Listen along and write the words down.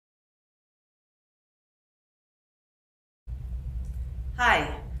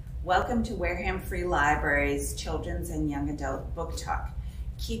Hi, welcome to Wareham Free Library's Children's and Young Adult Book Talk.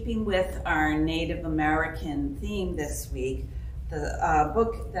 Keeping with our Native American theme this week, the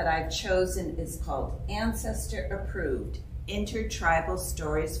book that I've chosen is called Ancestor Approved, Intertribal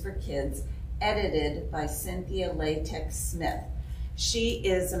Stories for Kids, edited by Cynthia Leitich Smith. She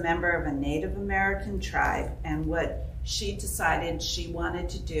is a member of a Native American tribe, and what she decided she wanted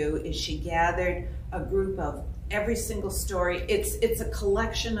to do is she gathered a group of every single story. It's a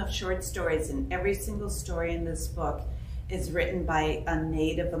collection of short stories, and every single story in this book is written by a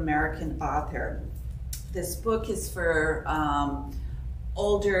Native American author. This book is for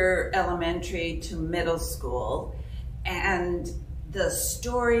older elementary to middle school, and the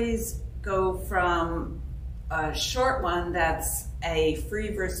stories go from a short one that's a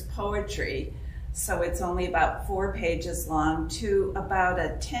free verse poetry, so it's only about 4 pages long, to about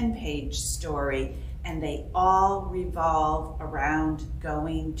a 10-page story, and they all revolve around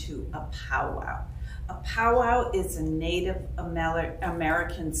going to a powwow. A powwow is a Native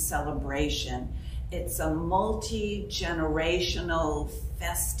American celebration. It's a multi-generational,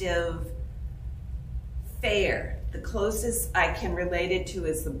 festive fair. The closest I can relate it to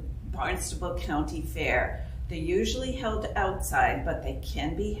is the Barnstable County Fair. They're usually held outside, but they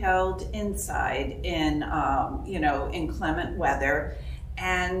can be held inside in, inclement weather.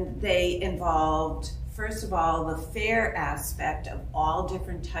 And they involved, first of all, the fair aspect of all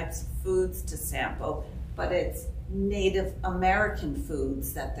different types of foods to sample, but it's Native American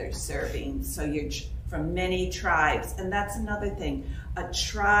foods that they're serving. So you're from many tribes. And that's another thing. A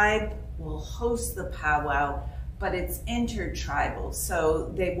tribe will host the powwow, but it's intertribal. So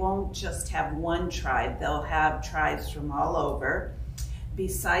they won't just have one tribe. They'll have tribes from all over.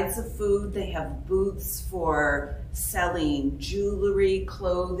 Besides the food, they have booths for selling jewelry,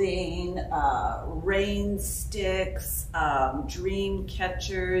 clothing, rain sticks, dream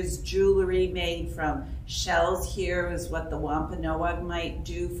catchers, jewelry made from shells. Here is what the Wampanoag might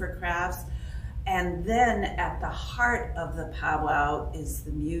do for crafts. And then at the heart of the powwow is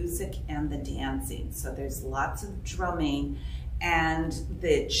the music and the dancing. So there's lots of drumming, and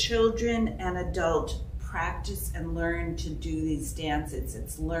the children and adults practice and learn to do these dances.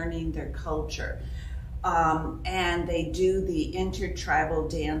 It's learning their culture. And they do the intertribal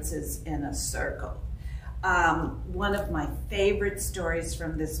dances in a circle. One of my favorite stories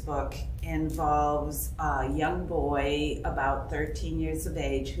from this book involves a young boy about 13 years of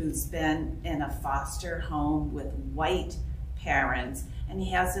age who's been in a foster home with white parents, and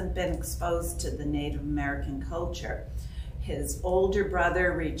he hasn't been exposed to the Native American culture. His older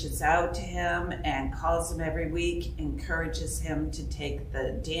brother reaches out to him and calls him every week, encourages him to take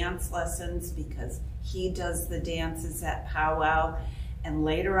the dance lessons because he does the dances at powwow. And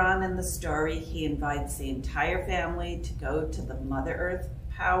later on in the story, he invites the entire family to go to the Mother Earth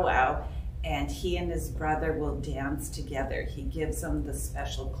powwow, and he and his brother will dance together. He gives them the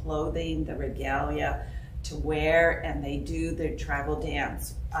special clothing, the regalia to wear, and they do their tribal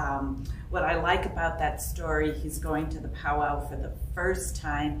dance. What I like about that story, he's going to the powwow for the first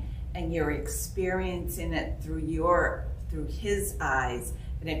time, and you're experiencing it through his eyes.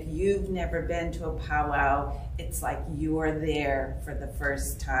 And if you've never been to a powwow, it's like you're there for the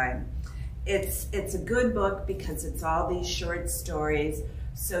first time. It's a good book because it's all these short stories,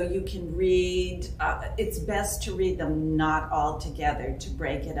 so you can read, it's best to read them not all together, to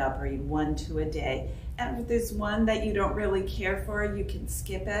break it up, read 1-2 a day. And if there's one that you don't really care for, you can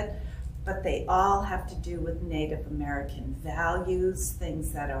skip it, but they all have to do with Native American values,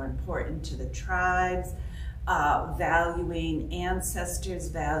 things that are important to the tribes, valuing ancestors,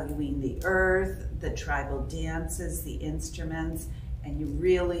 valuing the earth, the tribal dances, the instruments, and you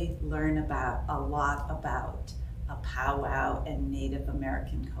really learn about a lot about a powwow and Native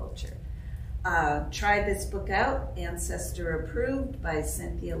American culture. Try this book out, Ancestor Approved by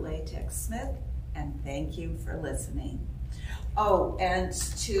Cynthia Leitich Smith, and thank you for listening. Oh, and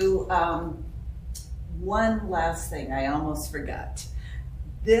to one last thing I almost forgot.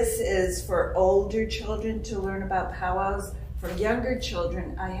 This is for older children to learn about powwows. For younger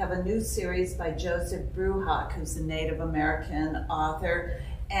children, I have a new series by Joseph Bruhawk, who's a Native American author,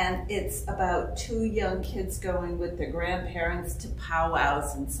 and it's about 2 young kids going with their grandparents to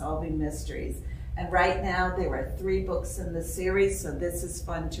powwows and solving mysteries. And right now there are 3 books in the series, so this is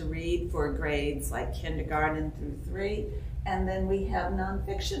fun to read for grades like kindergarten through 3. And then we have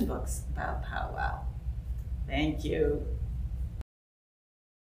nonfiction books about powwow. Thank you.